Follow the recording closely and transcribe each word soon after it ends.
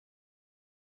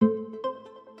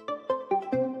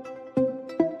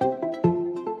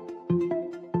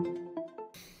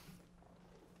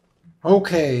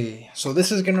Okay, so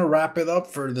this is gonna wrap it up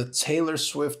for the Taylor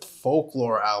Swift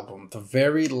Folklore album, the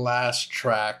very last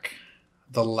track,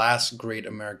 the last great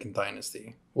American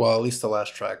dynasty. Well, at least the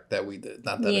last track that we did.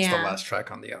 Not that it's the last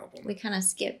track on the album. We kind of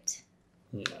skipped.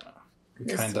 Yeah, we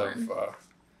kind of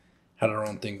had our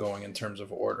own thing going in terms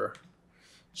of order.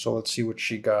 So let's see what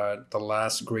she got. The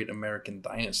last great American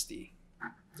dynasty.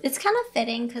 It's kind of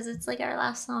fitting because it's like our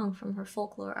last song from her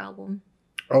Folklore album.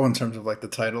 Oh, in terms of like the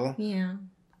title? Yeah.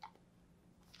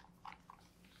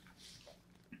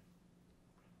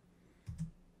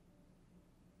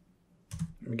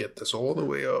 Let me get this all the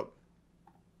way up.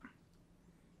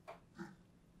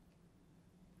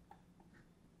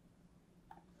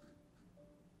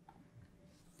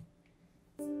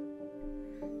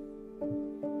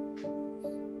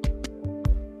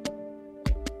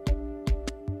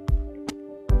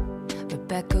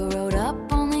 Rebecca rode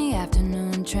up on the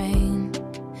afternoon train.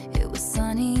 It was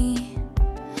sunny.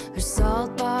 Her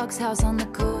salt box house on the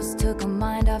coast took her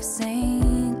mind off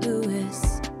St.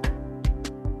 Louis.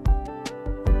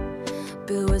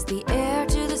 Bill was the heir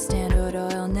to the Standard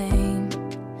Oil name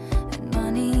and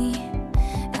money,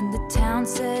 and the town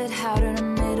said, how did a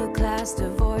middle-class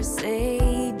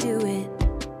divorcee do it?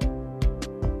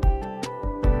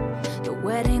 The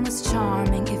wedding was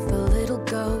charming, if a little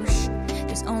gauche.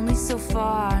 There's only so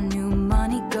far new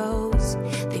money goes.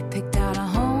 They picked out a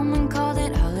home and called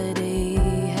it Holiday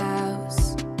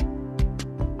House.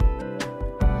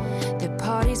 Their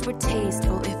parties were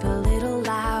tasteful, if a little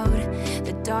loud.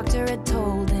 The doctor had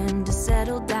told him to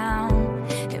settle down.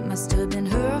 It must have been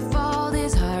her fault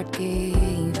his heart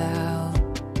gave out.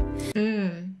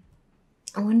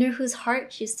 I wonder whose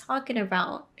heart she's talking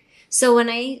about. So when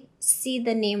I see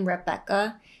the name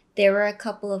Rebecca, there were a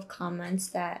couple of comments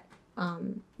that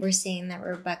were saying that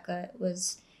Rebecca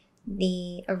was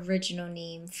the original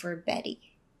name for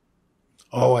Betty.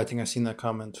 Oh, I think I've seen that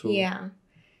comment too. Yeah.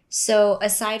 So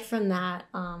aside from that,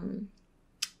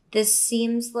 this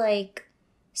seems like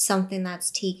something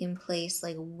that's taken place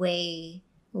like way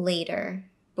later,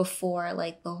 before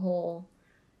like the whole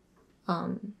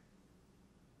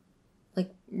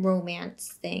like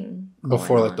romance thing.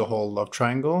 Before like the whole love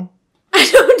triangle? I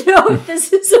don't know if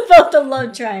this is about the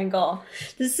love triangle.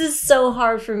 This is so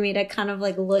hard for me to kind of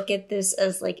like look at this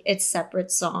as like its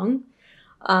separate song.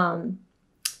 But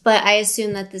I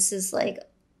assume that this is like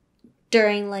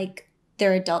during like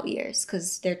their adult years,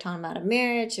 because they're talking about a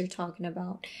marriage, they're talking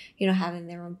about, you know, having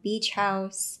their own beach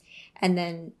house, and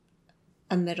then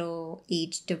a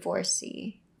middle-aged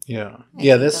divorcee. Yeah.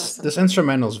 This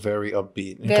instrumental is very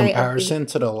upbeat in comparison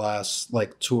to the last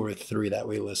like 2 or 3 that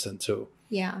we listened to.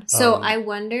 Yeah. So I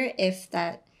wonder if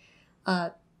that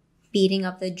beating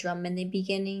of the drum in the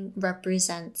beginning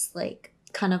represents like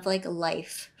kind of like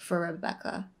life for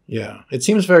Rebecca. Yeah. It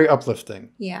seems very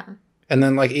uplifting. Yeah. And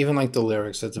then like even like the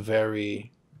lyrics, it's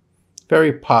very,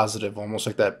 very positive, almost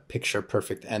like that picture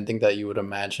perfect ending that you would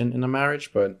imagine in a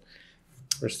marriage, but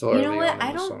we're still early on in the song.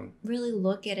 I don't really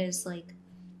look at it as like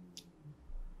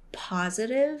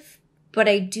positive, but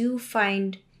I do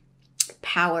find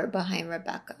power behind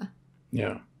Rebecca.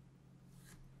 Yeah.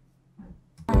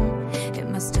 It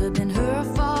must have been her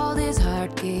fault his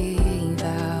heart gave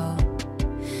out.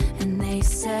 And they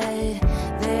said,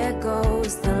 there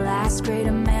goes the last great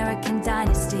American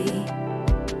dynasty.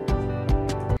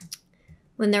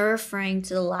 When they're referring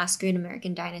to the last great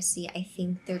American dynasty, I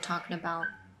think they're talking about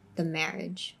the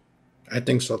marriage. I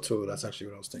think so too. That's actually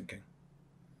what I was thinking.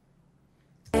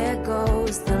 There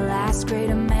goes the last great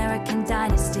American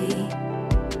dynasty.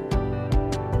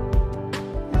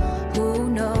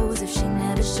 Who knows if she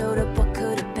never showed up, what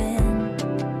could have been?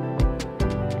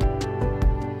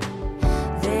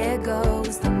 There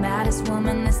goes the maddest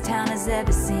woman this town has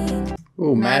ever seen.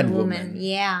 Ooh, Mad Woman.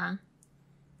 Yeah.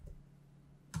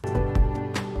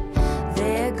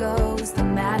 There goes the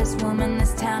maddest woman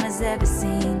this town has ever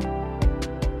seen.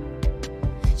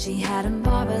 She had a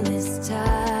marvelous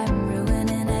time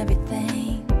ruining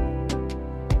everything.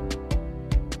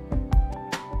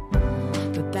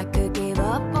 Rebecca gave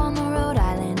up on the Rhode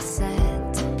Island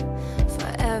set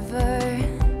forever.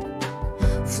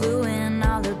 Flew in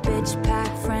all her bitch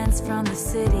pack friends from the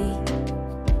city.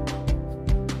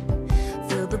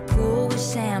 Filled the pool with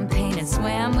champagne and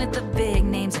swam with the big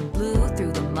names and blew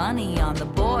through the money on the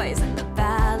boys and the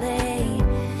ballet.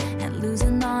 And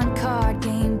losing on card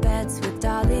game bets with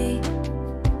Dolly.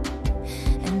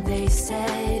 And they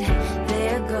said,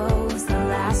 there goes the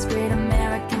last great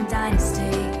American dynasty.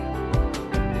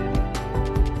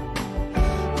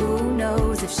 Who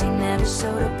knows if she never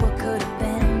showed up, what could have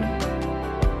been?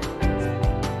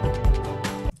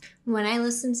 When I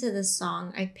listen to this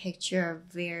song, I picture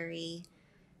a very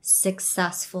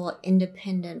successful,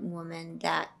 independent woman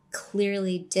that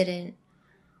clearly didn't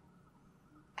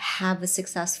have a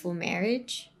successful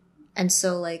marriage. And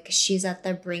so, like, she's at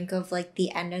the brink of, like,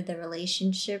 the end of the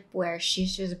relationship where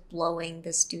she's just blowing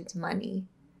this dude's money.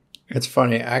 It's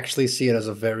funny. I actually see it as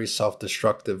a very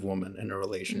self-destructive woman in a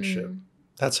relationship.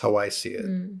 That's how I see it.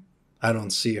 I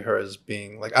don't see her as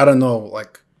being, like, I don't know,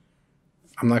 like,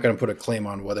 I'm not going to put a claim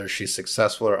on whether she's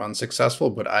successful or unsuccessful,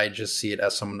 but I just see it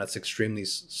as someone that's extremely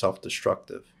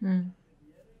self-destructive.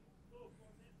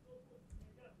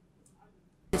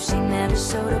 If she never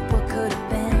showed up, what could have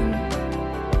been?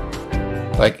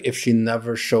 Like, if she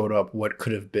never showed up, what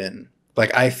could have been?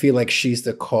 Like, I feel like she's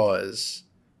the cause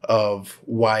of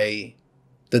why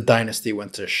the dynasty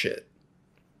went to shit.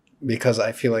 Because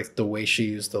I feel like the way she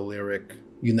used the lyric,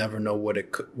 you never know what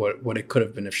it could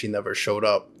have been if she never showed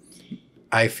up.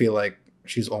 I feel like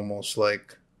she's almost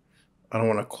like, I don't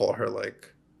want to call her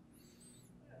like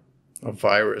a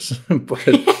virus,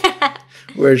 but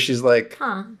where she's like,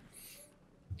 Oh,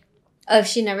 if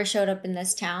she never showed up in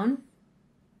this town?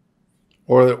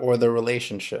 or the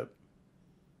relationship.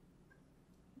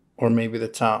 Or maybe the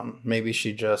town. Maybe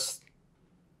she just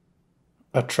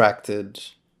attracted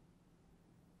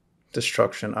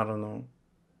destruction. I don't know.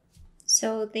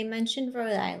 So they mentioned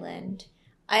Rhode Island.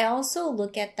 I also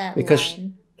look at that Because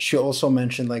line. she also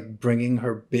mentioned like bringing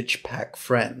her bitch pack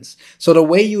friends. So the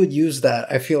way you would use that,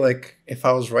 I feel like if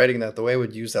I was writing that, the way I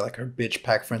would use that, like her bitch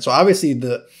pack friends. So obviously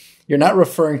you're not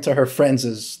referring to her friends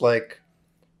as like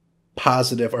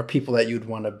positive or people that you'd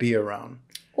want to be around.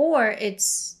 Or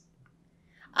it's...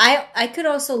 I could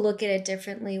also look at it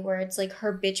differently where it's like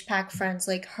her bitch pack friends,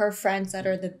 like her friends that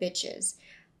are the bitches.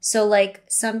 So like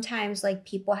sometimes like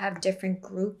people have different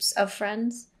groups of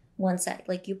friends. Ones that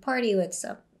like you party with,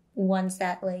 some ones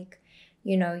that like,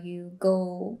 you know, you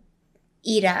go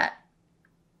eat at.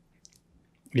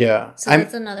 Yeah. So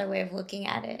that's another way of looking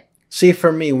at it. See,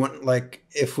 for me, when, like,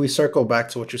 if we circle back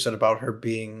to what you said about her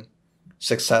being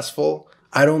successful,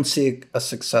 I don't see a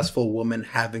successful woman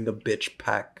having a bitch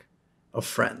pack of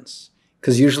friends.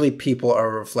 Because usually people are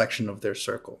a reflection of their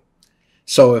circle.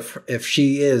 So if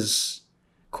she is,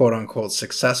 quote unquote,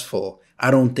 successful,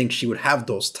 I don't think she would have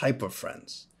those type of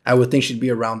friends. I would think she'd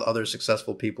be around other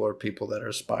successful people or people that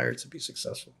aspire to be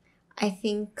successful. I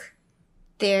think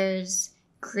there's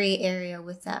gray area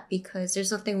with that because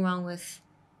there's nothing wrong with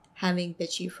having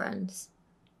bitchy friends.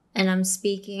 And I'm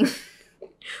speaking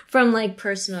from like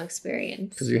personal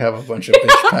experience. Because you have a bunch of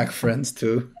bitch pack friends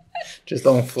too. Just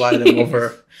don't fly them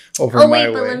over my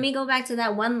way. But let me go back to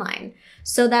that one line.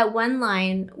 So that one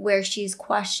line where she's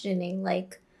questioning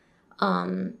like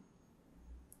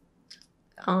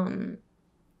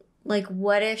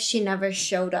what if she never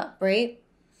showed up, right?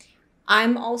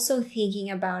 I'm also thinking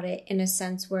about it in a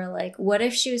sense where like, what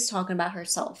if she was talking about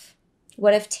herself?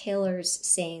 What if Taylor's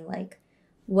saying like,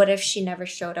 what if she never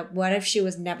showed up? What if she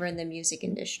was never in the music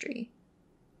industry?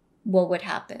 What would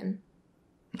happen?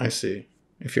 I see.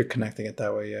 If you're connecting it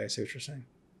that way, yeah, I see what you're saying.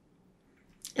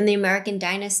 And the American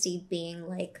dynasty being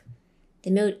like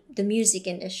the music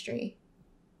industry.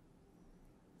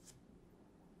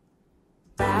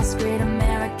 Last great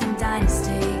American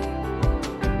dynasty.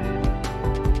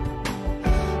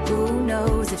 Who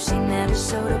knows if she never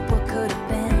showed up, what could have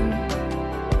been?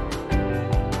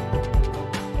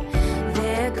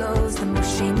 There goes the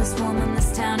most shameless woman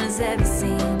this town has ever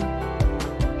seen.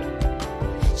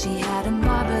 She had a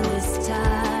marvelous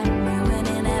time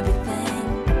ruining everything.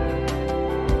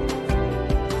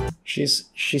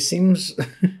 She seems, but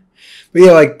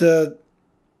yeah, like the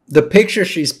picture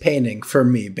she's painting for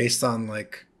me, based on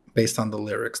the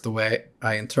lyrics, the way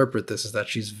I interpret this is that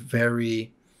she's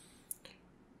very,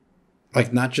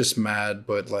 like, not just mad,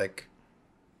 but like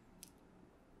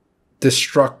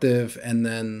destructive, and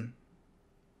then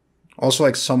also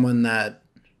like someone that,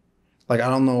 like, I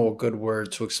don't know a good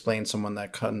word to explain someone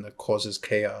that kind of causes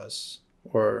chaos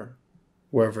or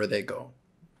wherever they go.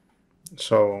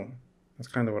 So that's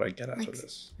kind of what I get out of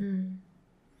this.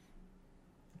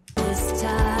 This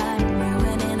time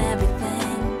ruining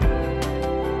everything.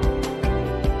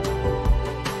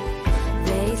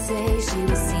 They say she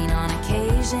was seen on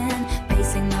occasion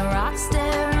pacing the rock,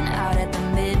 staring out at the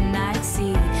midnight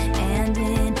sea. And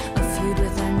in a feud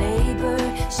with her neighbor,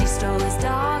 she stole his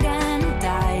dog and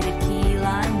dyed a key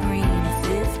lime green.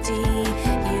 50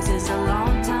 years is a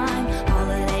long time.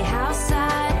 Holiday house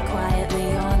side,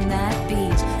 quietly on that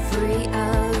beach, free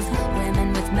of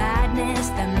women with madness,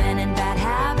 the men in bad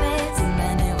habits, and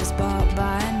then it was bought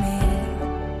by me.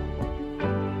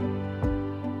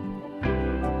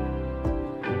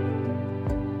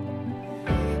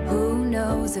 Who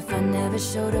knows if I never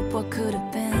showed up, what could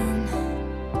have been?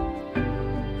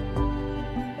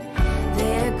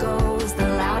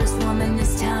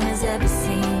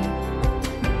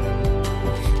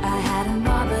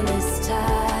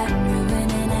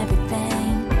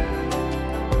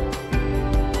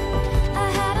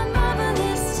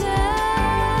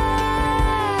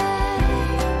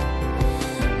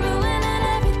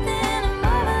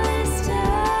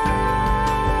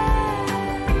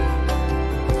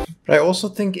 But I also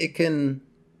think it can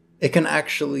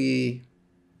actually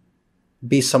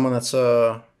be someone that's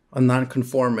a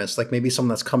nonconformist, like maybe someone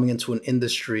that's coming into an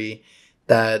industry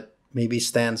that maybe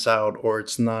stands out, or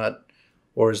is not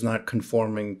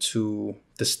conforming to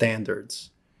the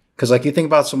standards. Because like you think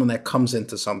about someone that comes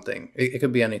into something, it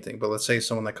could be anything, but let's say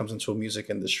someone that comes into a music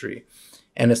industry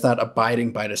and it's not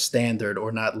abiding by the standard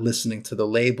or not listening to the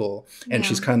label, and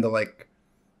she's kind of like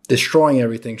destroying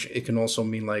everything. It can also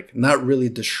mean like not really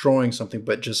destroying something,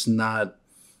 but just not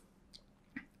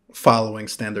following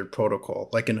standard protocol,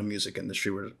 like in a music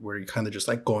industry where you're kind of just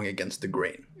like going against the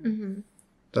grain. Mm-hmm.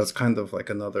 That's kind of like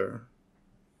another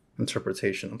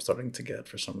interpretation I'm starting to get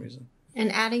for some reason.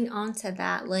 And adding on to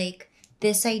that, like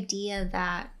this idea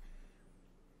that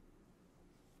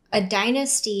a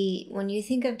dynasty, when you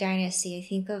think of dynasty, I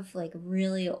think of like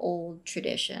really old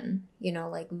tradition, you know,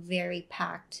 like very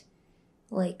packed,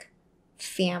 like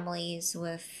families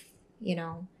with, you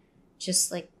know,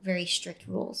 just like very strict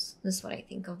rules. This is what I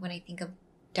think of when I think of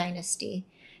dynasty.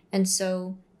 And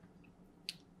so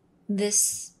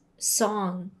this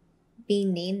song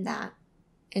being named that,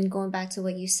 and going back to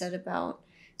what you said about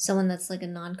someone that's like a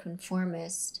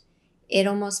nonconformist, it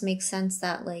almost makes sense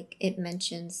that like it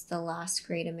mentions the last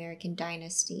great American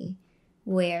dynasty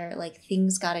where like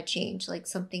things got to change, like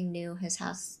something new has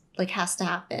to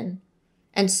happen.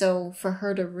 And so for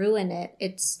her to ruin it,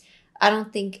 it's, I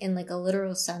don't think in like a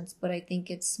literal sense, but I think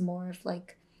it's more of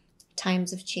like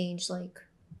times of change, like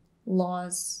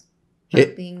laws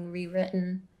being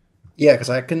rewritten. Yeah, because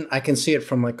I can see it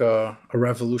from like a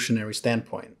revolutionary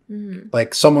standpoint. Mm-hmm.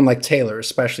 Like someone like Taylor,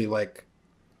 especially, like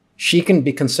she can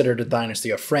be considered a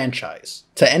dynasty, a franchise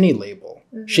to any label.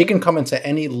 Mm-hmm. She can come into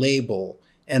any label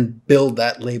and build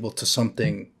that label to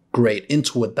something great,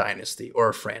 into a dynasty or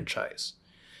a franchise.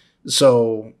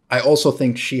 So I also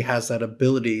think she has that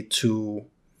ability to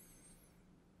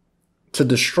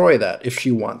destroy that if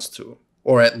she wants to,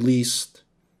 or at least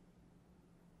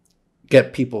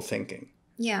get people thinking.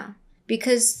 Yeah,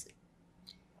 because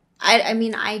I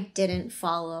mean, I didn't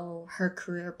follow her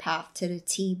career path to the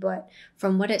T, but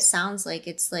from what it sounds like,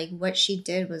 it's like what she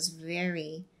did was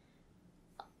very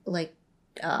like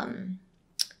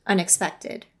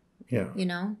unexpected. Yeah. You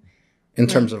know? In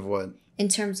terms of what? In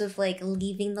terms of like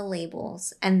leaving the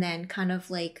labels and then kind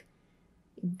of like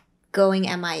going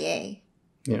MIA.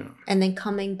 Yeah. And then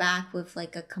coming back with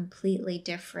like a completely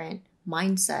different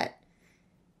mindset.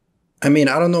 I mean,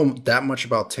 I don't know that much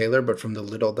about Taylor, but from the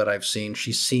little that I've seen,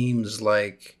 she seems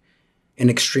like an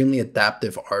extremely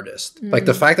adaptive artist. Like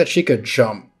the fact that she could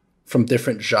jump from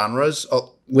different genres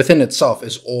within itself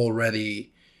is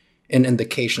already an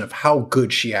indication of how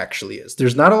good she actually is.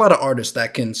 There's not a lot of artists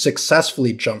that can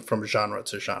successfully jump from genre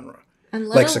to genre.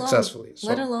 And successfully.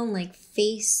 Let alone like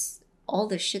face all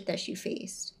the shit that she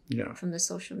faced from the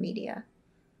social media.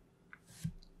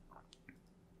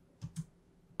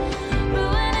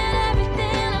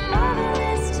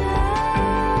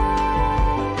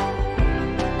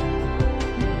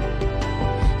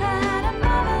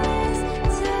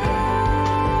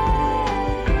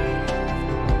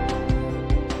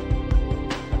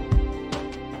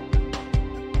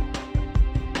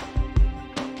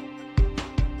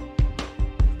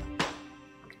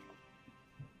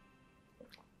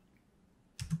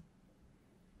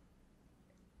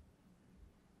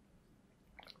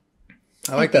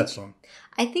 I like that song.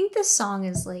 I think this song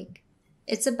is like,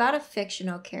 it's about a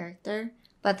fictional character,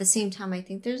 but at the same time, I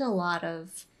think there's a lot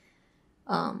of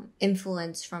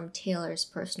influence from Taylor's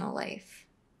personal life.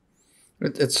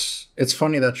 It's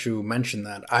funny that you mentioned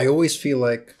that. I always feel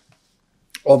like,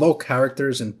 although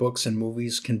characters in books and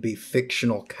movies can be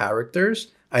fictional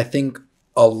characters, I think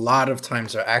a lot of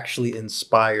times they're actually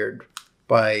inspired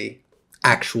by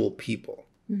actual people.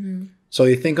 Mm-hmm. So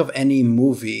you think of any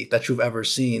movie that you've ever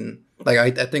seen. Like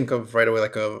I think of right away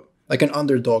like an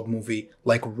underdog movie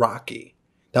like Rocky.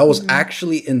 That was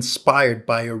actually inspired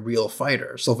by a real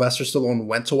fighter. Sylvester Stallone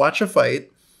went to watch a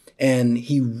fight, and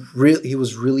he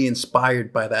was really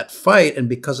inspired by that fight, and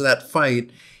because of that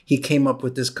fight, he came up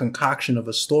with this concoction of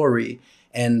a story,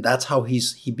 and that's how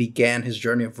he began his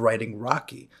journey of writing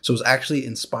Rocky. So it was actually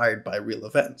inspired by real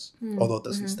events, although it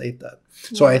doesn't state that.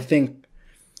 So I think,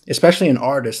 especially in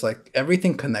artists, like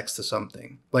everything connects to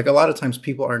something. Like a lot of times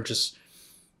people aren't just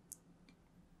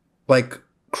like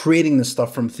creating this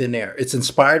stuff from thin air. It's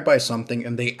inspired by something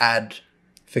and they add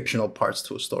fictional parts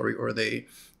to a story, or they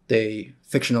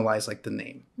fictionalize like the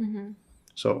name. Mm-hmm.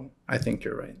 So I think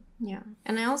you're right. Yeah.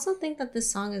 And I also think that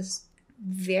this song is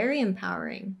very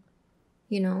empowering,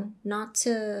 you know, not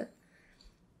to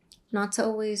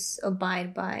always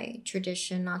abide by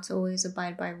tradition, not to always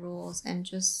abide by rules, and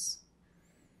just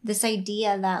this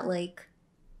idea that like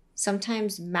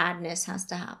sometimes madness has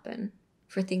to happen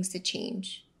for things to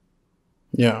change.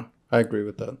 Yeah, I agree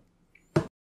with that.